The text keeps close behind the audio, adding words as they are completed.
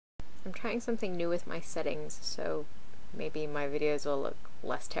I'm trying something new with my settings, so maybe my videos will look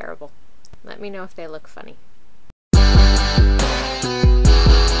less terrible. Let me know if they look funny. I'm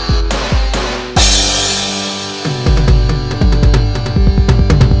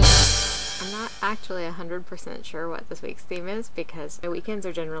not actually 100% sure what this week's theme is, because my weekends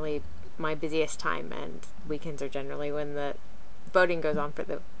are generally my busiest time, and weekends are generally when the voting goes on for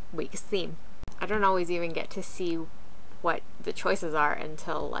the week's theme. I don't always even get to see what the choices are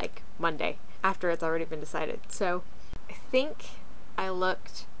until like Monday, after it's already been decided. So I think I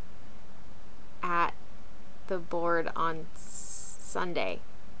looked at the board on Sunday,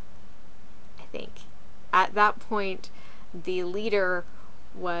 I think. At that point, the leader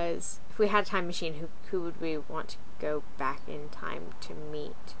was, if we had a time machine, who would we want to go back in time to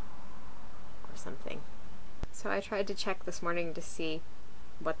meet or something. So I tried to check this morning to see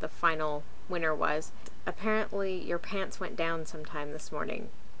what the final winner was. Apparently your pants went down sometime this morning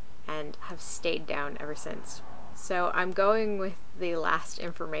and have stayed down ever since. So I'm going with the last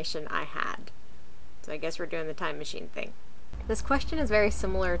information I had. So I guess we're doing the time machine thing. This question is very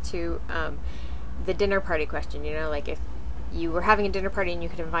similar to the dinner party question, you know, like if you were having a dinner party and you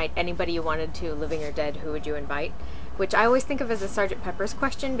could invite anybody you wanted to, living or dead, who would you invite? Which I always think of as a Sgt. Pepper's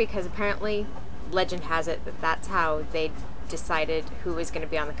question, because apparently legend has it that that's how they decided who was going to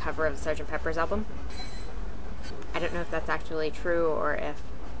be on the cover of the Sgt. Pepper's album. I don't know if that's actually true or if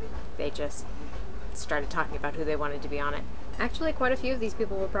they just started talking about who they wanted to be on it. Actually, quite a few of these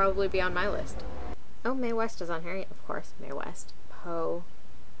people will probably be on my list. Oh, Mae West is on here. Of course, Mae West. Poe,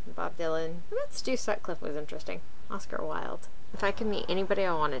 Bob Dylan. I bet Stu Sutcliffe was interesting. Oscar Wilde. If I could meet anybody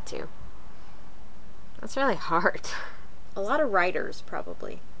I wanted to. That's really hard. A lot of writers,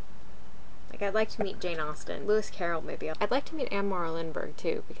 probably. Like, I'd like to meet Jane Austen. Lewis Carroll, maybe. I'd like to meet Anne Morrow Lindbergh,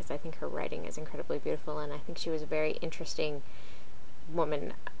 too, because I think her writing is incredibly beautiful, and I think she was a very interesting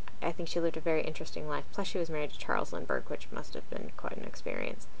woman. I think she lived a very interesting life. Plus, she was married to Charles Lindbergh, which must have been quite an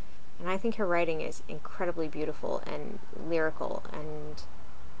experience. And I think her writing is incredibly beautiful and lyrical, and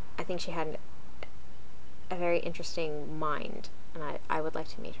I think she had a very interesting mind, and I would like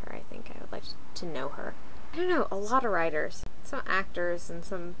to meet her. I think I would like to know her. I don't know, a lot of writers. Some actors and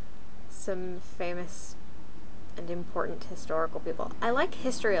some famous and important historical people. I like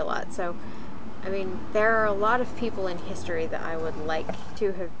history a lot, so I mean, there are a lot of people in history that I would like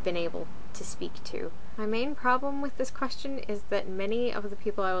to have been able to speak to. My main problem with this question is that many of the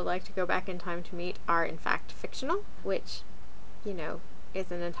people I would like to go back in time to meet are in fact fictional, which, you know,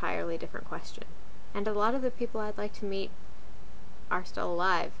 is an entirely different question. And a lot of the people I'd like to meet are still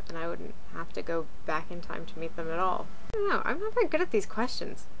alive, and I wouldn't have to go back in time to meet them at all. I don't know, I'm not very good at these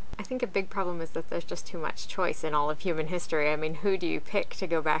questions. I think a big problem is that there's just too much choice in all of human history. I mean, who do you pick to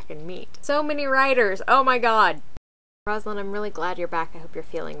go back and meet? So many writers! Oh my god! Rosalind, I'm really glad you're back. I hope you're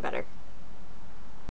feeling better.